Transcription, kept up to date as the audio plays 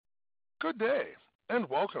Good day, and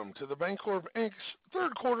welcome to the Bancorp, Inc.'s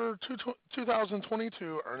third quarter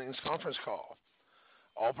 2022 earnings conference call.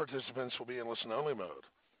 All participants will be in listen-only mode.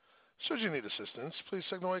 Should you need assistance, please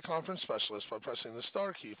signal a conference specialist by pressing the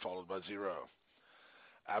star key followed by 0.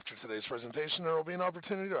 After today's presentation, there will be an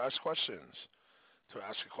opportunity to ask questions. To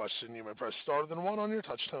ask a question, you may press star then 1 on your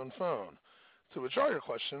touch-tone phone. To withdraw your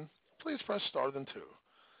question, please press star then 2.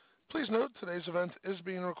 Please note today's event is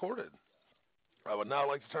being recorded. I would now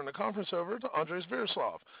like to turn the conference over to Andres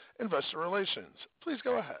Viroslav, Investor Relations. Please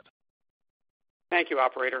go ahead. Thank you,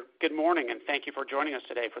 operator. Good morning, and thank you for joining us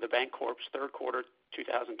today for the Bancorp's third quarter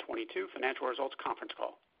 2022 financial results conference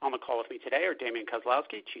call. On the call with me today are Damian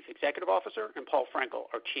Kozlowski, Chief Executive Officer, and Paul Frenkel,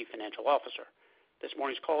 our Chief Financial Officer. This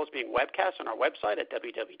morning's call is being webcast on our website at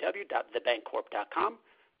www.thebancorp.com.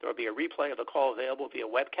 There will be a replay of the call available via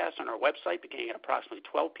webcast on our website beginning at approximately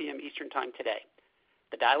 12 p.m. Eastern Time today.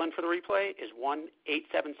 The dial-in for the replay is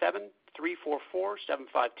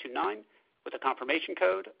 1-877-344-7529 with a confirmation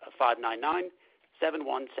code of 599-7176.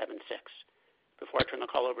 Before I turn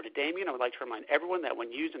the call over to Damian, I would like to remind everyone that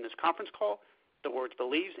when used in this conference call, the words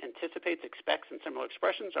believes, anticipates, expects, and similar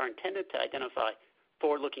expressions are intended to identify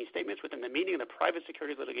forward-looking statements within the meaning of the Private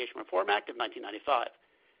Securities Litigation Reform Act of 1995.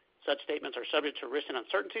 Such statements are subject to risks and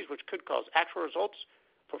uncertainties which could cause actual results,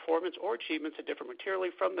 performance, or achievements to differ materially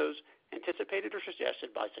from those anticipated or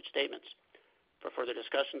suggested by such statements. For further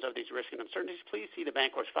discussions of these risks and uncertainties, please see the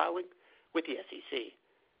Bancorp's filing with the SEC.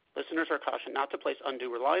 Listeners are cautioned not to place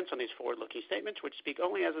undue reliance on these forward-looking statements, which speak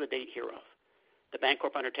only as of the date hereof. The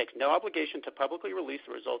Bancorp undertakes no obligation to publicly release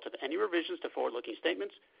the results of any revisions to forward-looking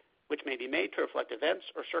statements, which may be made to reflect events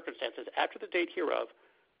or circumstances after the date hereof,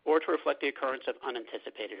 or to reflect the occurrence of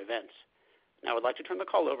unanticipated events. Now I'd like to turn the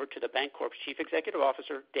call over to the Bancorp's Chief Executive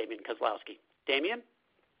Officer, Damian Kozlowski. Damian?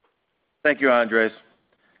 Thank you, Andres.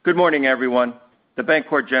 Good morning, everyone. The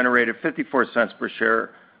Bancorp generated 54 cents per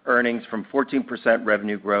share earnings from 14%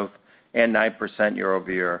 revenue growth and 9%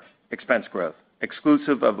 year-over-year expense growth,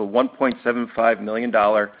 exclusive of a $1.75 million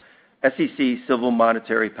SEC civil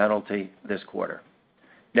monetary penalty this quarter.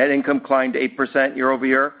 Net income climbed 8%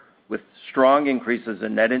 year-over-year, with strong increases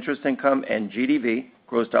in net interest income and GDV,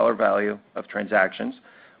 gross dollar value of transactions,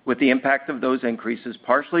 with the impact of those increases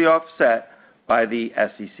partially offset by the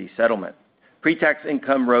SEC settlement. Pre-tax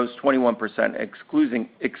income rose 21%,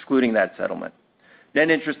 excluding that settlement. Net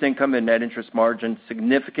interest income and net interest margin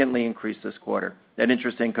significantly increased this quarter. Net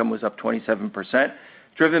interest income was up 27%,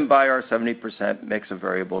 driven by our 70% mix of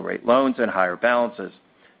variable rate loans and higher balances.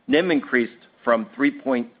 NIM increased from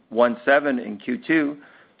 3.17 in Q2 to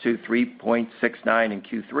 3.69 in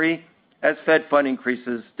Q3, as Fed fund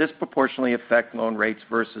increases disproportionately affect loan rates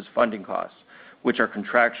versus funding costs, which are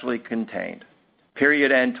contractually contained.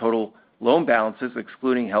 Period end total loan balances,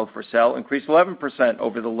 excluding held for sale, increased 11%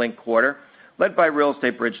 over the linked quarter, led by real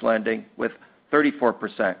estate bridge lending with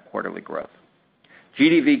 34% quarterly growth.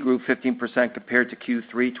 GDV grew 15% compared to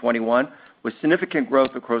Q3 21, with significant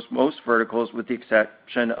growth across most verticals with the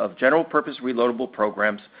exception of general purpose reloadable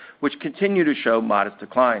programs, which continue to show modest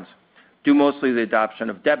declines, due mostly to the adoption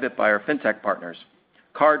of debit by our fintech partners.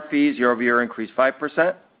 Card fees year-over-year increased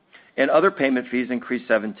 5%, and other payment fees increased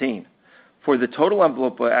 17%. For the total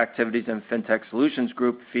envelope activities in Fintech Solutions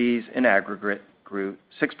Group, fees in aggregate grew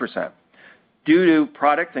 6%. Due to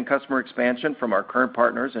product and customer expansion from our current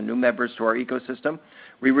partners and new members to our ecosystem,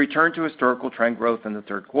 we returned to historical trend growth in the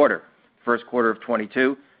third quarter. First quarter of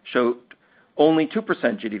 22 showed only 2%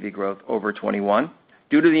 GDV growth over 21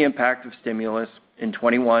 due to the impact of stimulus in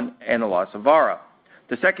 21 and the loss of VARA.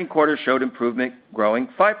 The second quarter showed improvement, growing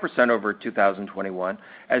 5% over 2021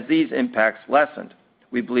 as these impacts lessened.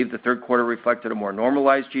 We believe the third quarter reflected a more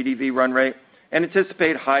normalized GDV run rate and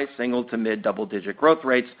anticipate high single to mid double-digit growth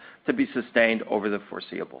rates to be sustained over the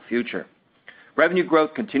foreseeable future. Revenue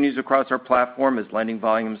growth continues across our platform as lending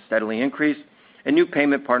volumes steadily increase and new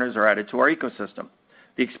payment partners are added to our ecosystem.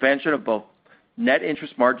 The expansion of both net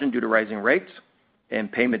interest margin due to rising rates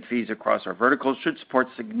and payment fees across our verticals should support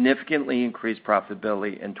significantly increased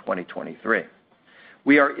profitability in 2023.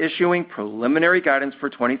 We are issuing preliminary guidance for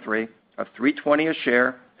 23 of $3.20 a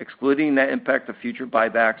share, excluding the impact of future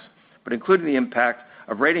buybacks, but including the impact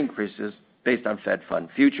of rate increases based on Fed fund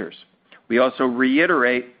futures. We also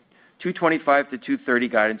reiterate $2.25 to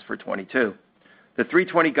 $2.30 guidance for 22. The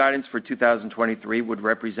 $3.20 guidance for 2023 would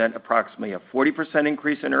represent approximately a 40%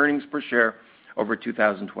 increase in earnings per share over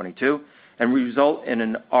 2022 and result in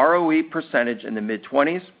an ROE percentage in the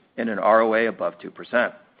mid-20s and an ROA above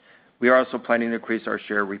 2%. We are also planning to increase our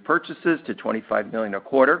share repurchases to $25 million a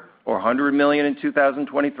quarter or $100 million in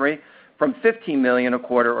 2023 from $15 million a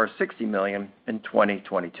quarter or $60 million in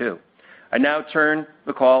 2022. I now turn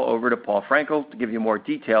the call over to Paul Frenkiel to give you more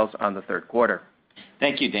details on the third quarter.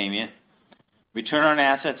 Thank you, Damien. Return on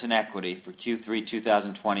assets and equity for Q3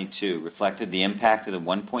 2022 reflected the impact of the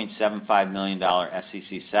 $1.75 million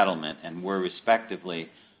SEC settlement and were respectively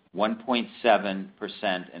 1.7%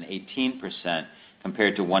 and 18%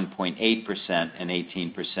 compared to 1.8% and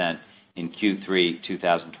 18% in Q3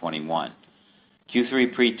 2021.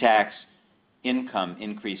 Q3 pre-tax income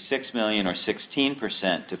increased $6 million or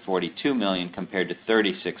 16% to $42 million compared to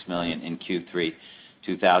 $36 million in Q3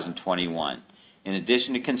 2021. In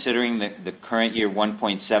addition to considering the current year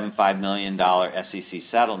 $1.75 million SEC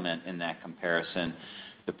settlement in that comparison,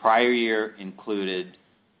 the prior year included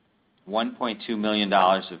 $1.2 million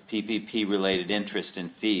of PPP-related interest and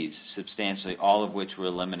fees, substantially all of which were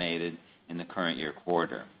eliminated in the current year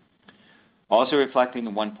quarter. Also reflecting the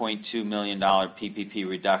 $1.2 million PPP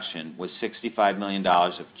reduction was $65 million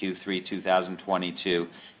of Q3 2022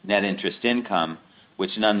 net interest income,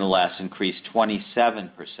 which nonetheless increased 27%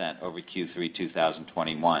 over Q3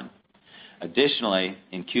 2021. Additionally,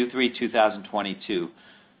 in Q3 2022,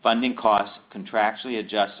 funding costs contractually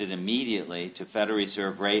adjusted immediately to Federal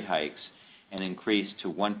Reserve rate hikes and increased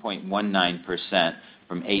to 1.19%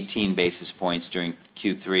 from 18 basis points during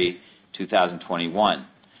Q3 2021.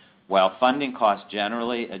 While funding costs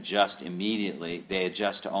generally adjust immediately, they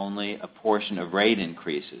adjust to only a portion of rate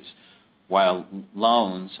increases, while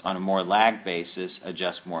loans on a more lagged basis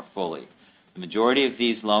adjust more fully. The majority of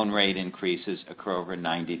these loan rate increases occur over a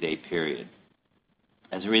 90-day period.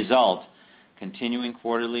 As a result, continuing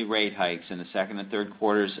quarterly rate hikes in the second and third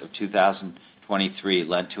quarters of 2023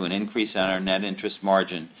 led to an increase in our net interest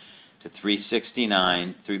margin to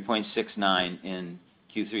 3.69 in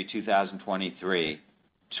Q3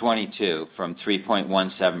 2022 from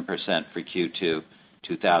 3.17% for Q2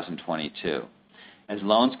 2022. As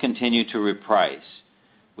loans continue to reprice,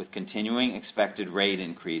 with continuing expected rate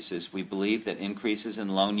increases, we believe that increases in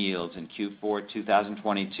loan yields in Q4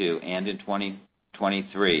 2022 and in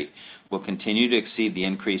 2023 will continue to exceed the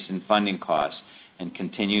increase in funding costs and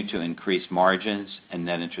continue to increase margins and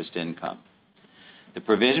net interest income. The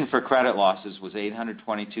provision for credit losses was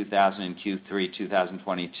 $822,000 in Q3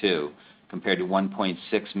 2022 compared to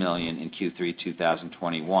 $1.6 million in Q3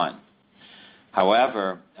 2021.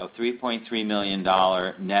 However, a $3.3 million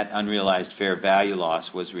net unrealized fair value loss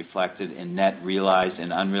was reflected in net realized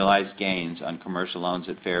and unrealized gains on commercial loans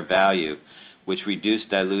at fair value, which reduced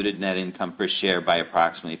diluted net income per share by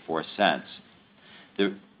approximately 4 cents.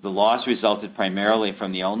 The loss resulted primarily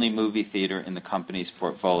from the only movie theater in the company's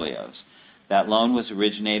portfolios. That loan was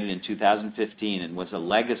originated in 2015 and was a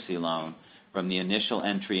legacy loan from the initial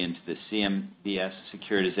entry into the CMBS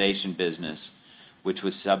securitization business, which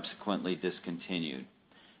was subsequently discontinued.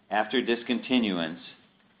 After discontinuance,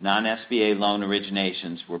 non-SBA loan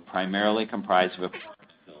originations were primarily comprised of apartment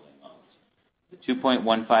building loans. The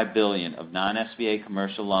 $2.15 billion of non-SBA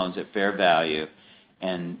commercial loans at fair value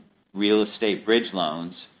and real estate bridge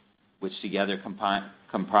loans, which together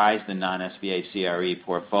comprise the non-SBA CRE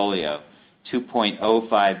portfolio,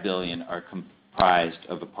 $2.05 billion are comprised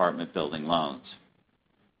of apartment building loans.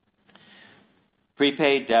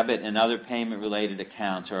 Prepaid, debit, and other payment-related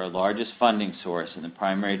accounts are our largest funding source and the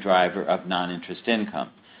primary driver of non-interest income.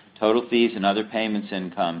 Total fees and other payments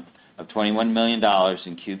income of $21 million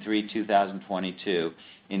in Q3 2022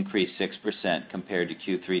 increased 6% compared to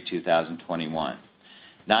Q3 2021.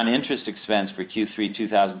 Non-interest expense for Q3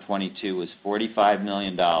 2022 was $45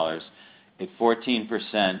 million, a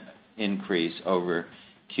 14% increase over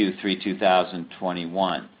Q3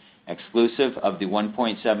 2021. Exclusive of the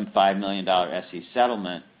 $1.75 million SEC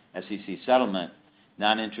settlement,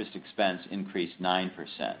 non-interest expense increased 9%.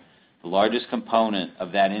 The largest component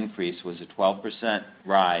of that increase was a 12%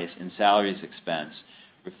 rise in salaries expense,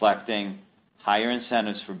 reflecting higher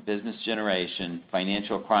incentives for business generation,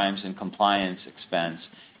 financial crimes and compliance expense,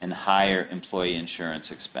 and higher employee insurance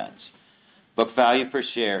expense. Book value per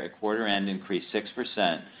share at quarter end increased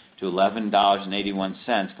 6% to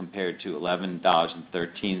 $11.81 compared to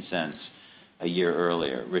 $11.13 a year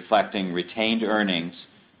earlier, reflecting retained earnings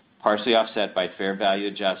partially offset by fair value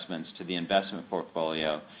adjustments to the investment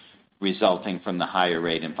portfolio resulting from the higher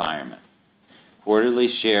rate environment. Quarterly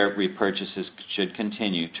share repurchases should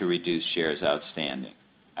continue to reduce shares outstanding.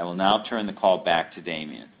 I will now turn the call back to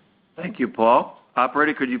Damien. Thank you, Paul.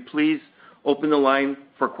 Operator, could you please open the line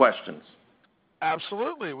for questions?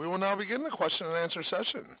 Absolutely. We will now begin the question and answer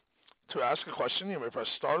session. To ask a question, you may press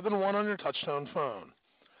star then one on your touch-tone phone.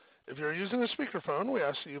 If you're using a speakerphone, we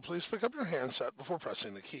ask that you please pick up your handset before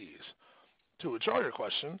pressing the keys. To withdraw your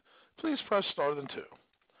question, please press star then two.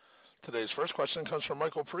 Today's first question comes from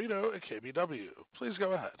Michael Perito at KBW. Please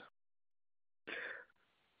go ahead.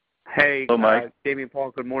 Hey, Hello, Mike. Damian,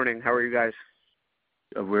 Paul, good morning. How are you guys?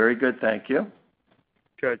 Very good, thank you.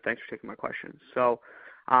 Good. Thanks for taking my questions. So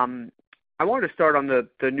I wanted to start on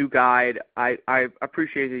the new guide. I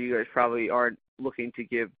appreciate that you guys probably aren't looking to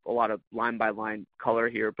give a lot of line-by-line color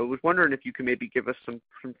here, but was wondering if you could maybe give us some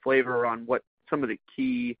flavor on what some of the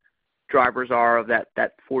key drivers are of that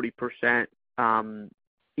 40%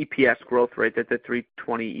 EPS growth rate that the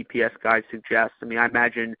 320 EPS guide suggests. I mean, I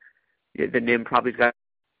imagine the NIM probably's got.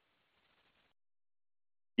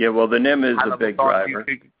 Yeah, well, the NIM is a big driver.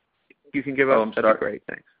 You can give us. I'm sorry. That'd be great.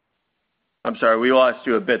 Thanks. I'm sorry, we lost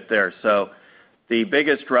you a bit there. So the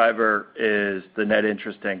biggest driver is the net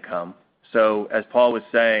interest income. So as Paul was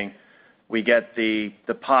saying, we get the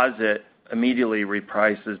deposit immediately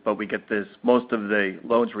reprices, but we get most of the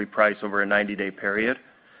loans reprice over a 90-day period.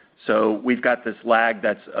 So we've got this lag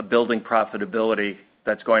that's a building profitability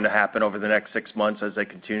that's going to happen over the next 6 months as they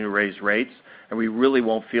continue to raise rates, and we really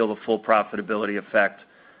won't feel the full profitability effect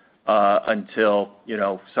until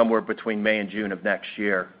somewhere between May and June of next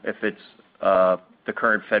year, if it's the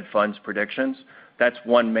current Fed funds predictions. That's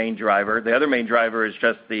one main driver. The other main driver is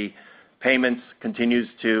just the payments continues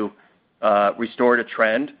to restore to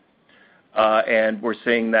trend, and we're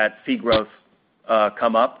seeing that fee growth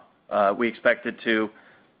come up. We expect it to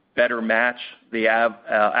better match the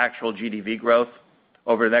actual GDV growth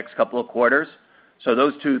over the next couple of quarters. So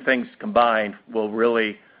those two things combined will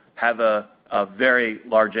really have a very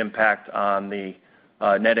large impact on the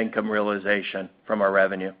net income realization from our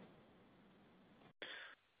revenue.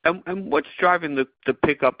 And what's driving the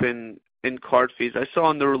pickup in card fees? I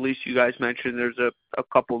saw in the release you guys mentioned there's a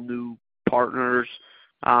couple new partners.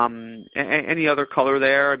 Any other color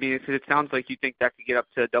there? I mean, it sounds like you think that could get up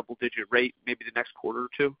to a double-digit rate maybe the next quarter or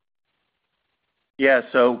two. Yeah,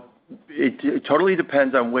 so it totally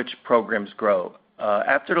depends on which programs grow.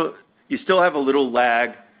 You still have a little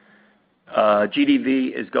lag.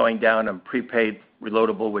 GDV is going down on prepaid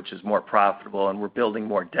reloadable, which is more profitable, and we're building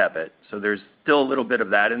more debit. So there's still a little bit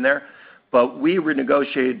of that in there. But we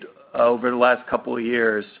renegotiated over the last couple of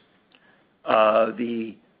years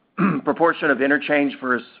the proportion of interchange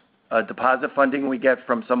versus deposit funding we get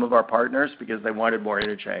from some of our partners because they wanted more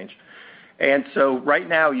interchange. And so right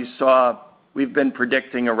now you saw we've been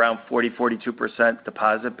predicting around 42%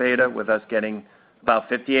 deposit beta with us getting about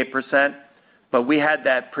 58%. But we had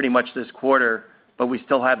that pretty much this quarter, but we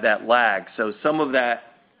still have that lag. So some of that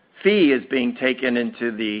fee is being taken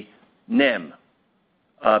into the NIM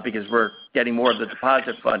because we're getting more of the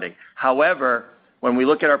deposit funding. However, when we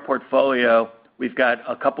look at our portfolio, we've got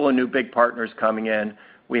a couple of new big partners coming in.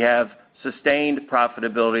 We have sustained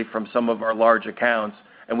profitability from some of our large accounts,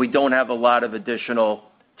 and we don't have a lot of additional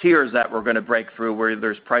tiers that we're going to break through where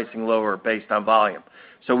there's pricing lower based on volume.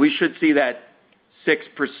 So we should see that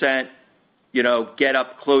 6%, get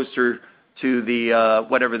up closer to the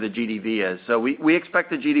whatever the GDV is. So we expect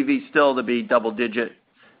the GDV still to be double digit,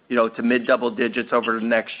 to mid double digits over the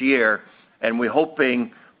next year, and we're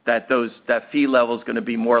hoping that that fee level is going to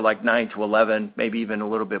be more like 9 to 11, maybe even a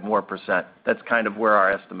little bit more percent. That's kind of where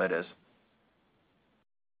our estimate is.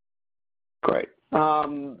 Great.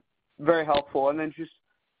 Very helpful. And then just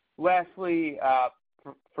lastly,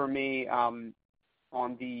 for me, on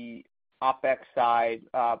the OpEx side,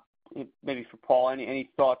 maybe for Paul, any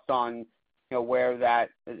thoughts on where that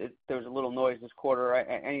there was a little noise this quarter?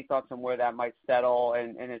 Any thoughts on where that might settle?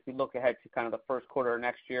 And as we look ahead to kind of the first quarter of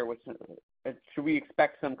next year, should we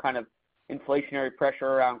expect some kind of inflationary pressure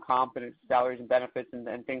around comp and salaries and benefits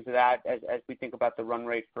and things of that as we think about the run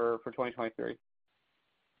rate for 2023?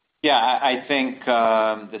 Yeah, I think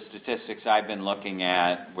the statistics I've been looking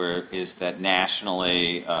at is that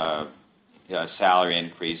nationally salary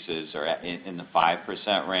increases are in the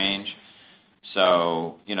 5% range.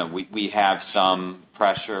 So, we have some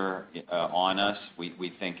pressure on us.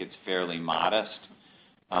 We think it's fairly modest.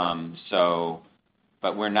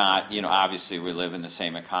 But we're not, obviously we live in the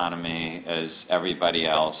same economy as everybody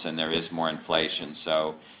else, and there is more inflation.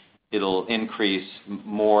 So it'll increase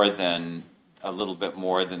a little bit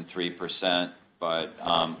more than 3%, but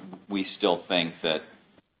we still think that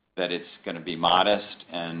it's going to be modest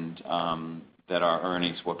and that our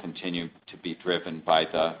earnings will continue to be driven by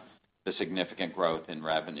the significant growth in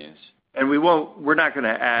revenues. And we're not going to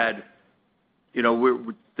add,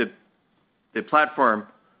 the platform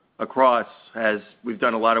across we've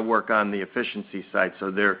done a lot of work on the efficiency side.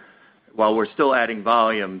 So while we're still adding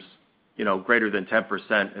volumes, greater than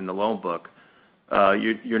 10% in the loan book,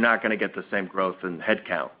 you're not going to get the same growth in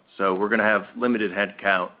headcount. So we're going to have limited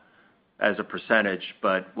headcount as a percentage,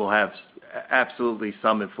 but we'll have absolutely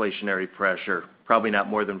some inflationary pressure, probably not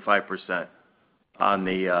more than 5% on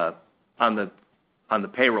the on the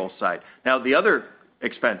payroll side. Now, the other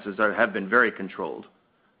expenses have been very controlled.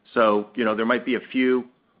 So, there might be a few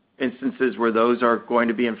instances where those are going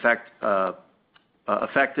to be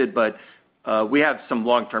affected, but we have some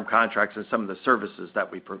long-term contracts and some of the services that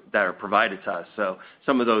are provided to us. So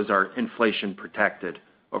some of those are inflation protected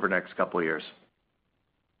over the next couple of years.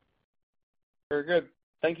 Very good.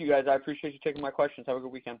 Thank you, guys. I appreciate you taking my questions. Have a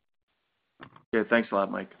good weekend. Yeah, thanks a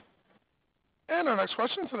lot, Mike. And our next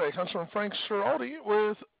question today comes from Frank Schiraldi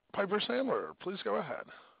with Piper Sandler. Please go ahead.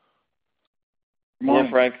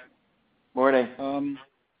 Morning, Frank. Morning.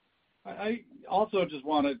 I also just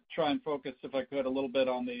want to try and focus, if I could, a little bit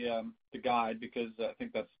on the guide, because I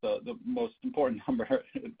think that's the most important number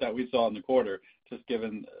that we saw in the quarter, just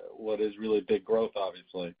given what is really big growth,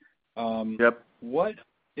 obviously. Yep.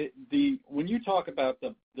 When you talk about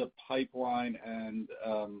the pipeline and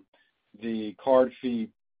the card fee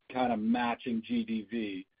kind of matching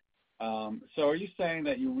GDV, so are you saying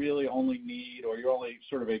that you really only need, or you're only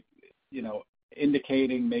sort of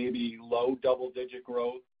indicating maybe low double-digit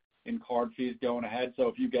growth in card fees going ahead? So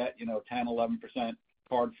if you get 10, 11%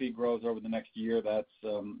 card fee growth over the next year, that's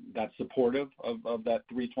supportive of that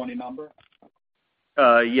 320 number?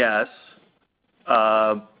 Yes,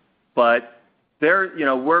 but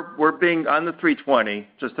we're being on the 320.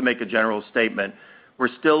 Just to make a general statement, we're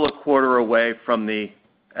still a quarter away from the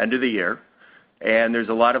end of the year, and there's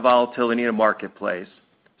a lot of volatility in the marketplace.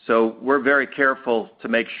 So we're very careful to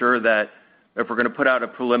make sure that if we're going to put out a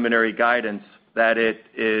preliminary guidance, that it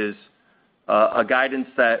is a guidance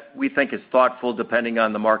that we think is thoughtful depending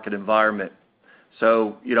on the market environment.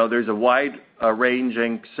 So, there's a wide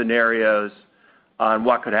ranging scenarios on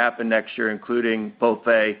what could happen next year, including both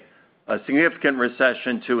a significant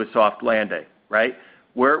recession to a soft landing, right?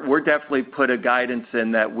 We're definitely put a guidance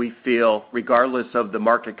in that we feel, regardless of the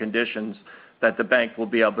market conditions, that the bank will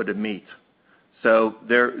be able to meet. So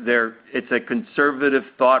it's a conservative,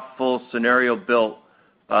 thoughtful, scenario-built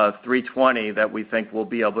 320 that we think we'll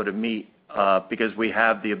be able to meet because we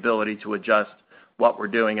have the ability to adjust what we're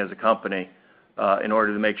doing as a company in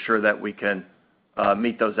order to make sure that we can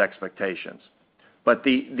meet those expectations. But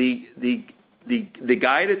the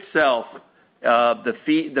guide itself, the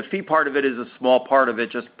fee part of it is a small part of it,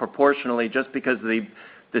 just proportionally, just because of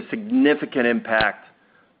the significant impact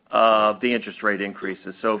of the interest rate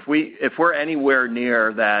increases. So if we're anywhere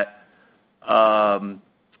near that,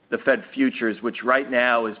 the Fed futures, which right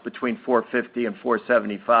now is between 450 and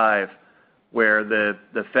 475, where the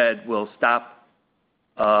Fed will stop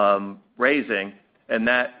raising, and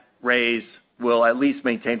that raise will at least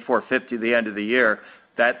maintain 450 at the end of the year,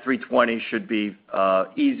 that 320 should be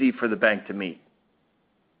easy for the bank to meet.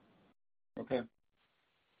 Okay.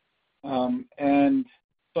 And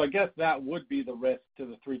so I guess that would be the risk to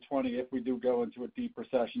the 320 if we do go into a deep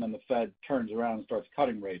recession and the Fed turns around and starts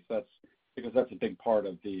cutting rates. That's because that's a big part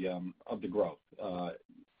of the growth,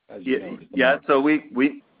 as you noted. Yeah. So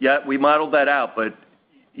we modeled that out, but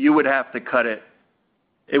you would have to cut it.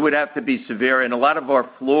 It would have to be severe, and a lot of our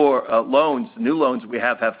floor loans, new loans we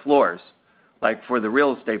have floors, like for the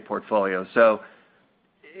real estate portfolio. So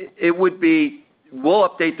it would be. We'll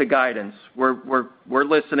update the guidance. We're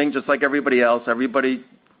listening just like everybody else. Everybody,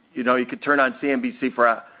 you could turn on CNBC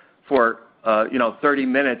for 30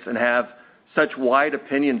 minutes and have such wide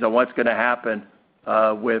opinions on what's going to happen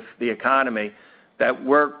with the economy that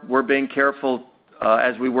we're being careful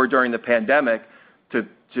as we were during the pandemic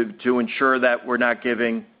to ensure that we're not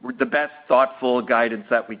giving the best thoughtful guidance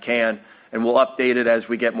that we can, and we'll update it as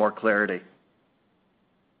we get more clarity.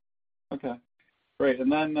 Okay, great.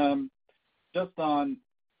 And then just on,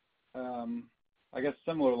 I guess,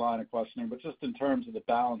 similar line of questioning, but just in terms of the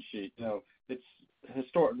balance sheet, it's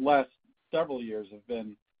historic. Last several years have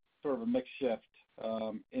been sort of a mixed shift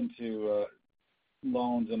into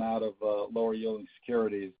loans and out of lower yielding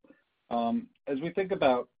securities. As we think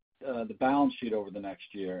about the balance sheet over the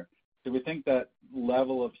next year, do we think that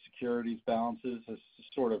level of securities balances has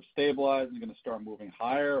sort of stabilized and going to start moving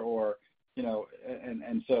higher, or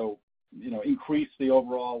so increase the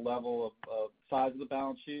overall level of size of the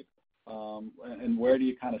balance sheet? And where do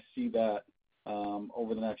you kind of see that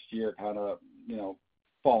over the next year kind of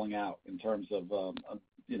falling out in terms of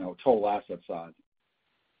total asset size?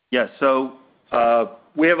 Yeah, so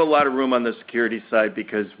we have a lot of room on the security side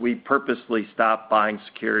because we purposely stopped buying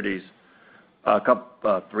securities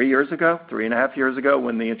 3 years ago, 3.5 years ago,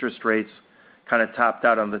 when the interest rates kind of topped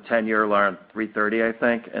out on the 10-year around 330, I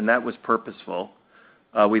think, and that was purposeful.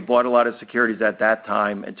 We bought a lot of securities at that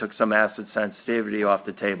time and took some asset sensitivity off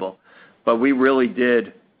the table. But we really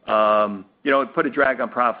did, it put a drag on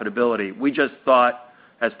profitability. We just thought,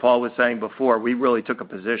 as Paul was saying before, we really took a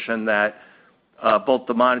position that both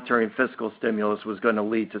the monetary and fiscal stimulus was going to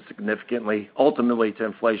lead to ultimately to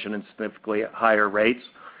inflation and significantly higher rates.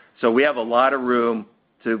 So we have a lot of room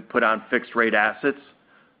to put on fixed rate assets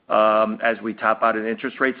as we top out an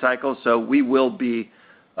interest rate cycle. So we will be,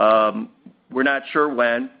 we're not sure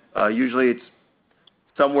when. Usually it's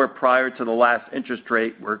somewhere prior to the last interest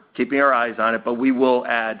rate. We're keeping our eyes on it, but we will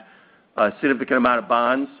add a significant amount of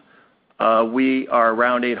bonds. We are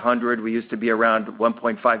around 800. We used to be around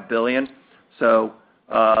 1.5 billion. So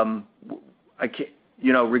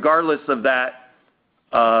regardless of that,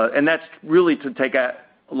 and that's really to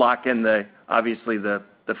lock in obviously the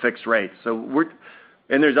fixed rate. So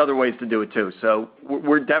and there's other ways to do it too. So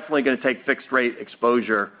we're definitely going to take fixed rate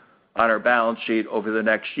exposure on our balance sheet over the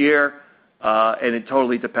next year, and it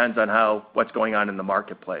totally depends on what's going on in the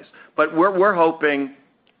marketplace. But we're hoping,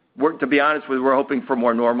 to be honest with you, we're hoping for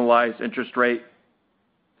more normalized interest rate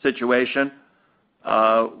situation.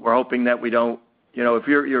 We're hoping that we don't, if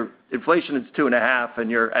your inflation is 2.5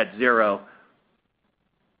 and you're at 0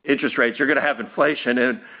 interest rates, you're going to have inflation,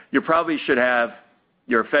 and you probably should have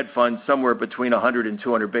your Fed funds somewhere between 100 and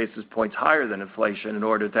 200 basis points higher than inflation in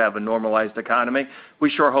order to have a normalized economy. We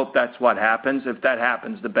sure hope that's what happens. If that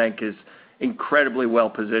happens, the bank is incredibly well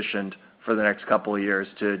positioned for the next couple of years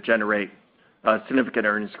to generate significant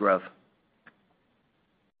earnings growth.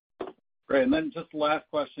 Great. And then just last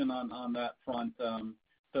question on that front.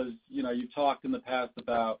 Because, you've talked in the past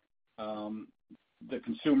about the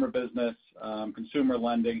consumer business, consumer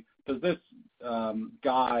lending. Does this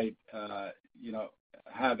guide,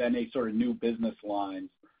 have any sort of new business lines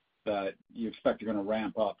that you expect you're going to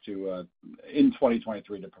ramp up to in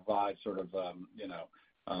 2023 to provide sort of,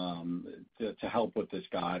 to help with this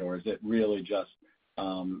guide? Or is it really just,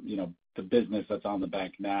 the business that's on the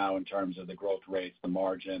bank now in terms of the growth rates, the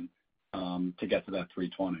margin, to get to that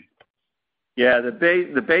 320? Yeah, the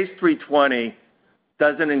base 320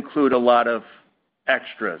 doesn't include a lot of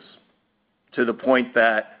extras, to the point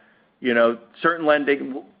that, certain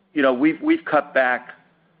lending, we've cut back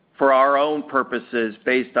for our own purposes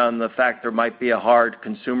based on the fact there might be a hard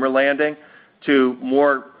consumer landing to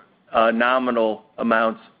more nominal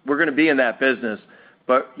amounts. We're going to be in that business,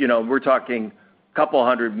 but, we're talking a couple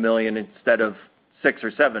 $100 million instead of $600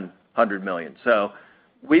 or $700 million. So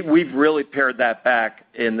we've really pared that back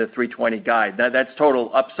in the 320 guide. Now, that's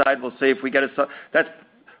total upside. We'll see if we get that's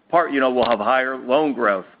part, we'll have higher loan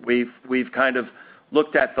growth. We've kind of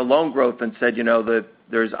looked at the loan growth and said,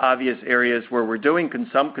 there's obvious areas where we're doing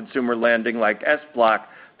some consumer lending like SBLOC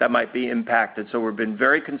that might be impacted. So we've been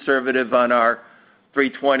very conservative on our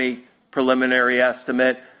 320 preliminary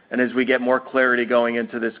estimate. And as we get more clarity going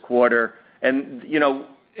into this quarter, and, you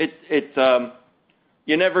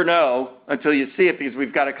never know until you see it, because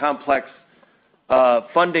we've got a complex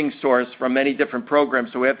funding source from many different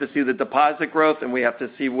programs. So we have to see the deposit growth, and we have to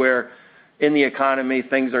see where in the economy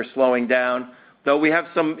things are slowing down. Though we have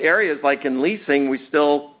some areas like in leasing, we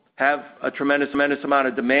still have a tremendous amount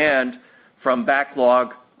of demand from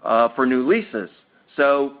backlog for new leases.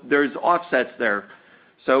 So there's offsets there.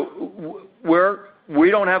 So we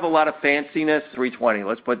don't have a lot of fanciness 320,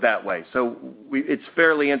 let's put it that way. So it's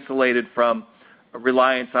fairly insulated from a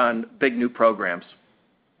reliance on big new programs.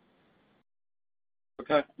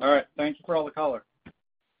 Okay. All right. Thank you for all the color.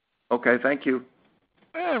 Okay. Thank you.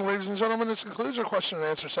 And ladies and gentlemen, this concludes our question and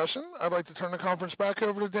answer session. I'd like to turn the conference back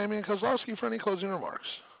over to Damian Kozlowski for any closing remarks.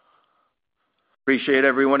 Appreciate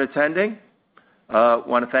everyone attending.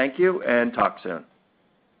 Want to thank you and talk soon.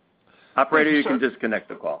 Operator, you can disconnect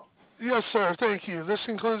the call. Yes, sir. Thank you. This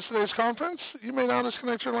concludes today's conference. You may now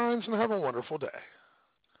disconnect your lines and have a wonderful day.